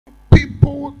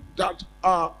that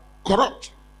are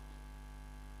corrupt.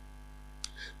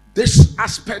 This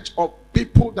aspect of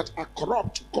people that are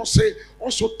corrupt, God say,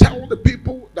 also tell the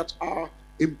people that are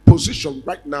in position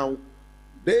right now,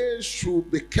 they should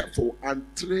be careful and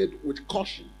tread with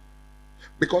caution.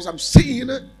 Because I'm seeing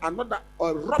another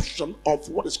eruption of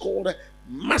what is called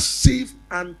massive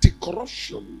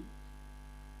anti-corruption.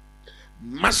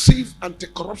 Massive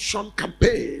anti-corruption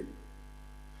campaign.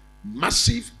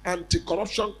 Massive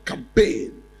anti-corruption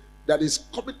campaign that is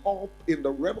coming up in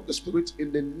the realm of the spirit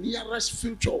in the nearest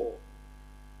future.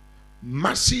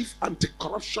 Massive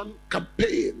anti-corruption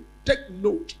campaign. Take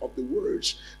note of the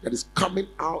words that is coming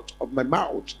out of my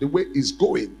mouth, the way it's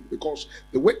going, because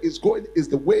the way it's going is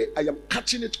the way I am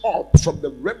catching it up from the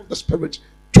realm of the spirit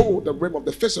to the realm of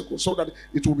the physical, so that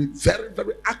it will be very,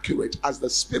 very accurate as the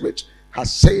spirit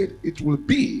has said it will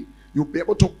be. You'll be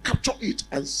able to capture it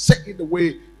and say it the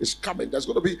way it's coming. There's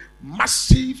going to be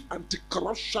massive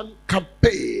anti-corruption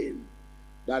campaign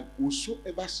that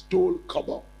whosoever stole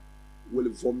cover will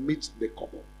vomit the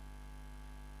cover.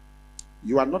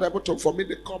 You are not able to vomit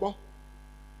the cover,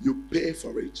 you pay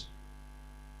for it.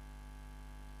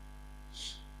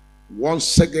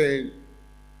 Once again,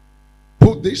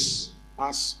 put this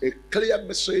as a clear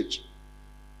message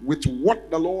with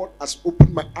what the Lord has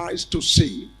opened my eyes to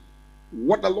see,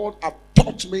 what the Lord has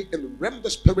taught me in the realm of the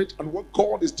spirit, and what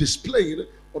God is displaying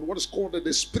on what is called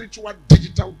the spiritual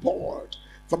digital board.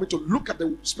 For me to look at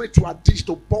the spiritual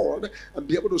digital board and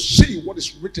be able to see what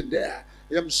is written there.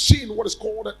 I am seeing what is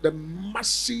called the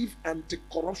massive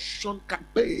anti-corruption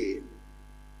campaign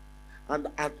and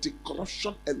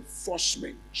anti-corruption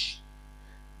enforcement.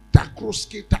 That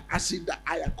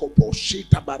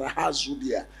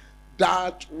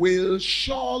will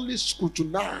surely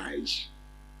scrutinize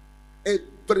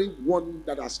everyone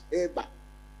that has ever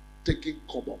taken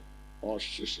cover or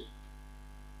shishi.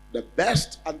 The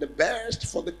best and the best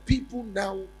for the people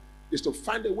now is to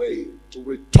find a way to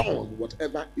return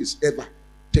whatever is ever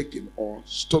taken or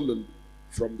stolen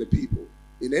from the people.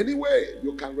 In any way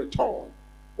you can return,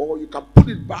 or you can put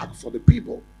it back for the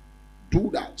people. Do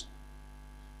that.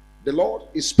 The Lord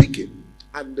is speaking,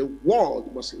 and the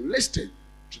world must listen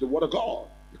to the word of God,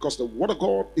 because the word of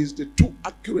God is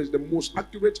the most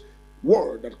accurate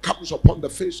word that comes upon the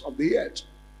face of the earth.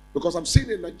 Because I'm seeing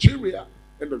in Nigeria,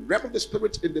 in the realm of the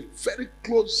spirit, in the very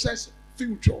closest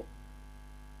future,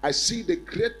 I see the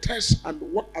greatest and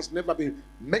what has never been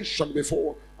mentioned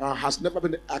before, has never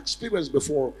been experienced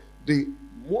before, the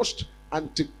most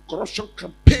anti-corruption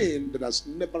campaign that has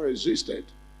never existed.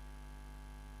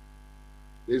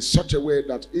 In such a way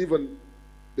that even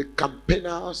the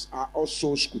campaigners are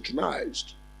also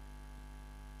scrutinized.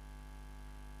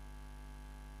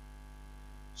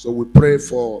 So we pray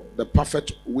for the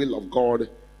perfect will of God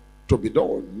to be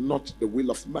done, not the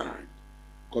will of man,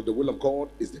 because the will of God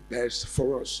is the best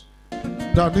for us.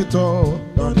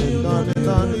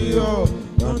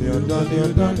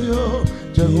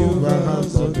 Jehovah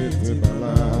has done it in my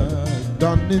life.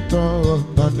 Done it all,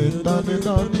 done it,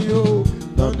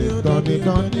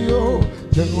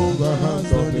 Jehovah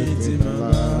has done it in my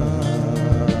life.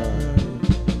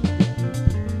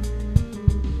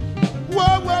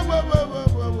 Whoa, whoa, whoa, whoa,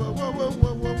 whoa, whoa, whoa, whoa,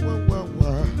 whoa, whoa, whoa,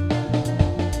 whoa.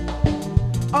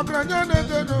 Agranyane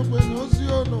de no bueno si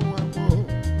ono wamo.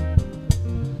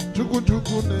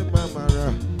 Chuku ne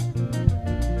mamara.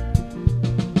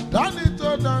 Done it,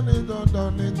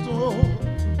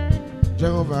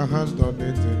 Jehovah has done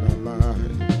it in our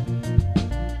life.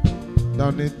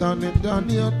 Done it,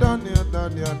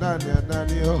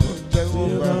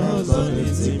 Jehovah has done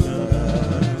it in our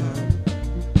life.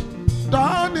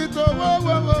 Done it, whoa.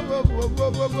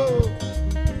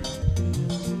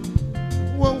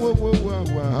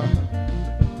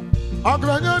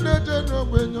 Agranyane de no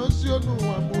bueno si ono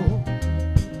wamo.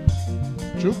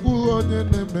 Chuku onye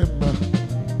ne memba.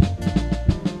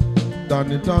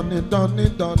 Done it, Jehovah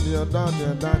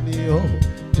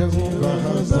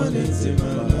has done it in my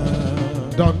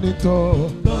life. Done it,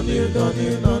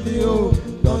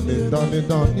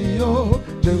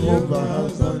 Jehovah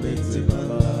has done it in my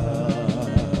life.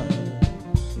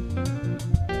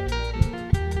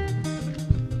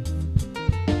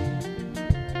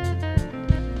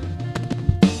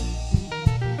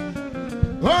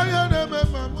 Oh, yeah,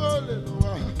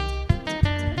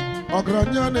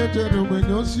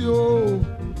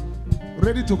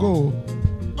 ready to go.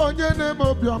 Onye name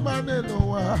of your man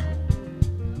Noah.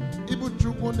 Ibu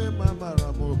chukwu ne mama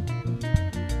ramo.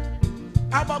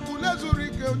 Ababule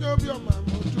zurike onye of your mama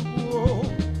chukwu.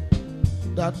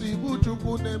 That ibu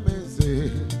chukwu ne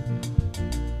meze.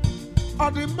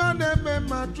 Odi mane me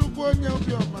ma chukwu onye of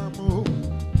your mama.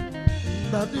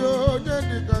 Daddy, oh,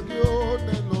 Daddy, oh,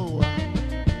 Neloa.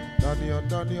 Daddy, oh,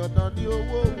 Daddy, oh, Daddy, oh,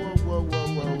 whoa, whoa, whoa,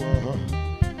 whoa, whoa.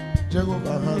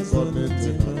 Jehovah has done it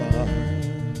in my life.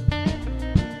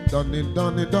 Done it,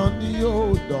 oh, done it,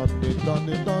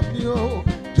 oh.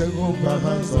 Jehovah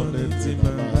has done it in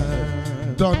my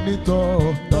life. Done it,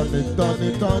 oh, done it, oh.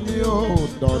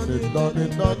 Done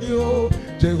it, oh.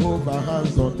 Jehovah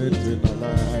has done it in my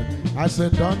life. I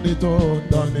said, done it, oh,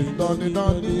 done it, oh.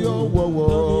 Whoa,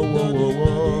 whoa, whoa, whoa,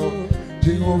 whoa.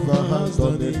 Jehovah has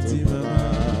done it in my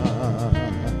life.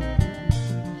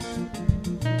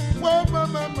 Whoa,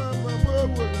 mama, mama, whoa,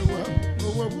 whoa,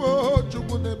 whoa, whoa,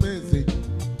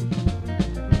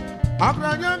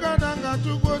 Akranyanga nanga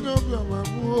chukune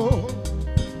mamu,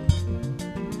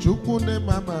 chukune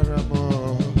mamaramo.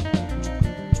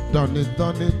 Done it,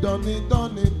 done it, done it,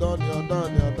 done it, done it,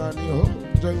 done it, done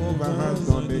it. Jehovah has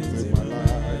done it in my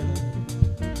life.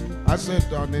 I said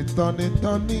done it, done it,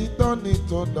 done it, done it,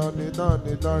 done it, done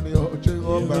it, done it.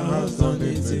 Jehovah has done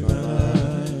it in my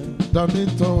life. Done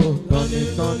it, oh, done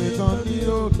it, done it, done it,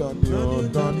 oh, done it, oh,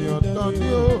 done it, done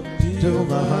it, oh.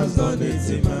 Jehovah has done it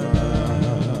in my life.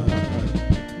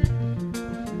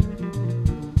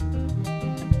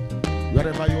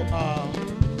 Wherever you are,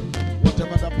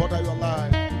 whatever that bother your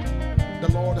life, the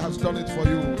Lord has done it for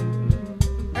you.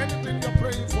 Anything you're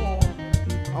praying for,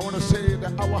 I want to say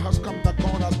the hour has come that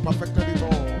God has perfected it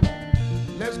all.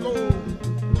 Let's go.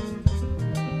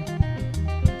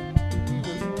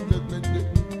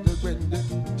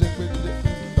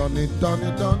 Done it, done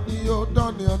it, done it, oh,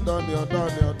 done it, done it,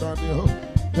 done it, done it, oh.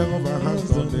 Jehovah has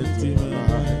done it in my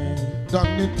life.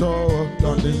 Done it, oh,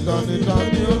 done it, done it, done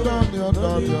it, oh, done it,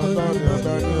 done it, done it,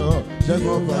 done it, oh.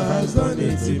 Jehovah has done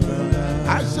it in my life. I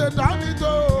said, done it,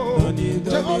 oh,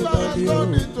 Jehovah has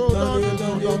done it, oh, done it,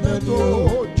 done it,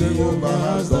 oh. Jehovah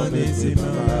has done it in my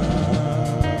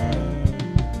life.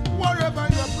 Whatever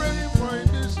you're praying for in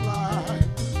this life,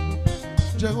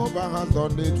 Jehovah has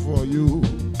done it for you.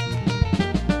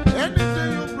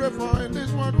 Anything you pray for in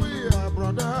this world, we are,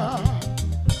 brother.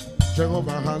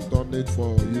 Jehovah has done it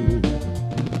for you.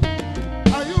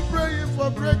 Are you praying for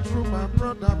breakthrough, my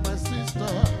brother, my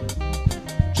sister?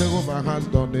 Jehovah has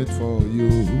done it for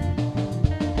you.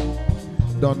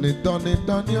 Done it, done it,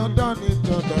 done it, done it,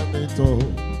 done it, oh.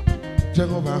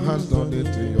 Jehovah has done it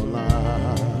in your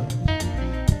life.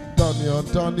 Done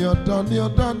it, done it, done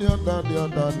it, done it, done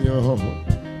it, done it, oh.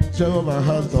 Jehovah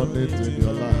has done it in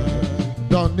your life.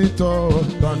 Done it, oh,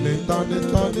 done it, done it,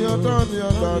 done it, done it,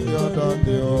 done it, done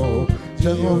it, oh.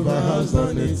 Jehovah has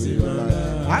done it in your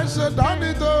life. I said, done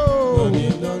it, oh,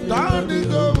 done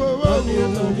it, oh, oh,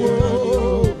 oh,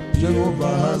 oh.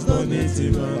 Jehovah has done it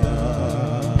in my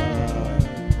life.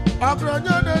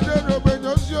 Akranyane de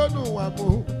robenyo sionu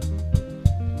wamo,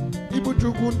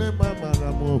 ibuchuku ne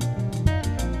mamaramo.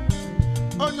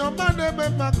 Onyomane me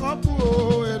makapu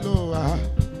o Eloa.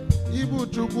 Ibu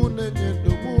chuku nenye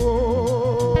dumu.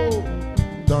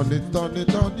 Done it, done it,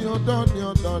 done it, done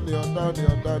it, done it, done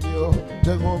it, done it.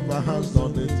 Jehovah has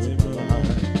done it in my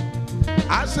life.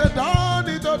 I said done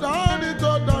it, done it,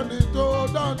 done it,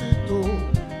 done it.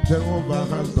 Jehovah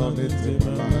has done it in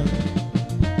my life.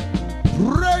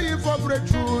 Praying for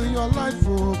breakthrough in your life,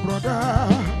 oh brother.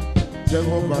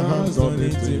 Jehovah has done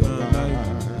it in my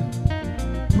life.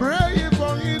 Praying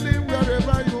for healing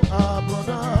wherever you are,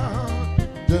 brother.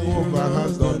 Jehovah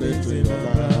has done it in your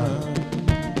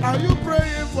life. Are you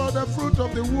praying for the fruit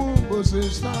of the womb, oh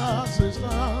sister,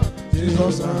 sister?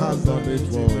 Jesus has done it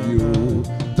for you.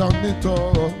 Done it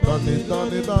all, done it,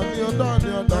 done it, done it, done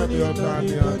it, done it, done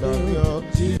it, done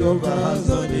it. Jehovah has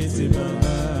done it in my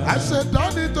life. I said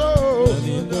done it all, done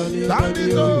it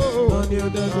all, done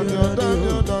it, done it, done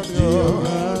it, done it. Jehovah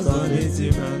has done it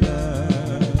in my life.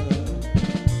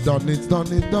 Done it,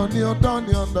 done it, done it, done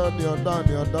it, done it, done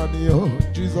it, done it. Oh,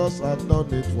 Jesus has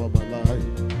done it for my life.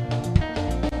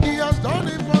 He has done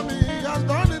it for me. He has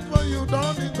done it for you.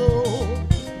 Done it, oh.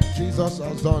 Jesus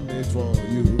has done it for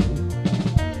you.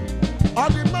 All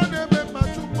the money make my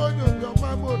chuponyo your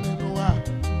mama ninoa.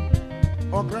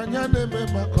 Okranyane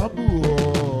make my kabu.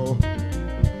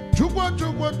 Chupo,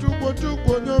 chupo, chupo,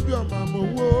 chupo your mama.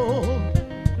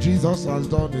 Jesus has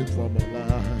done it for my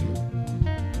life.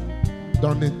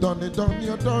 Done it, done it, done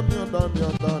it, done it, done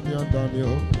it, done it, done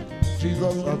it.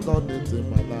 Jesus has done it in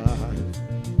my life.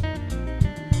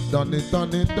 Done it,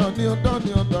 done it, done it, done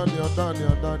it, done it, done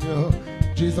it, done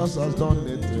it. Jesus has done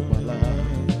it in my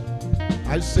life.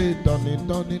 I say done it,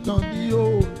 done it, done it,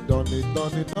 oh. Done it,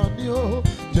 done it, done it, oh.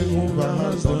 Jehovah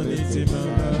has done it in my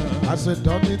life. I said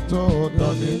done it, oh.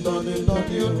 Done it, done it, done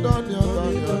it, done it,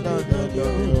 done it, done it, done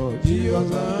it, oh. Jesus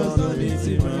has done it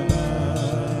in my life.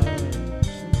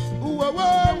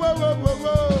 whoa, whoa, whoa, whoa,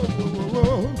 whoa, whoa,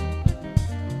 whoa.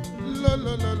 La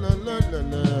la la la la la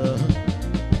la.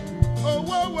 Oh,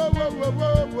 whoa, whoa, whoa, whoa,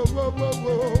 whoa, whoa, whoa,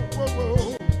 whoa, whoa,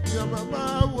 whoa. Ya mama,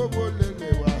 whoa, whoa, lele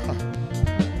wa.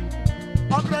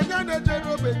 Ogranya ne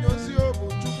jero benyosi obu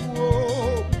chuku.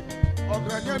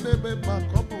 Ogranya ne be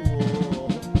makobu.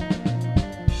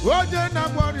 Oje na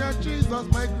warrior Jesus,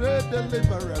 my great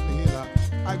deliverer and healer.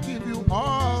 I give you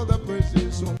all the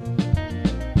praises.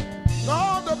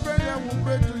 All the prayer will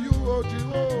pray to you, oh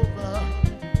Jehovah.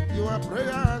 You are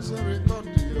prayer answering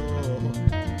unto you.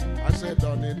 I said,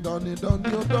 done it, done it, done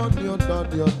it, done it,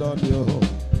 done it, done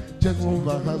it.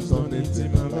 Jehovah has done it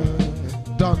in my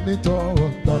life. Done it all,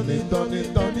 done it, done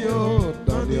it, done it,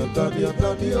 done it, done it,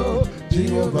 done it.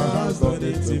 Jehovah has done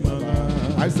it in my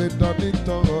life. I said, done it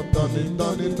all, done it,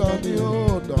 done it, done it,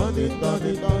 done it, done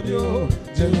it, done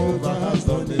it. Jehovah has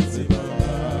done it in my life.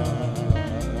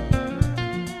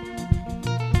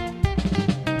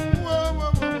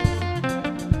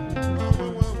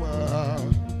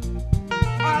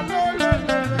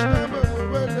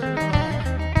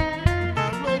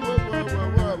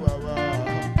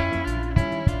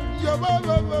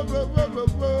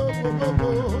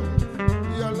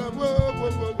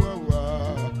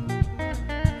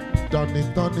 Done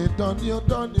it, done it, done it,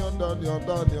 done it, done it,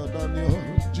 done it, done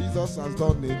it. Jesus has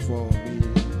done it for me.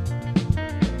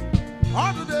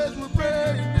 All the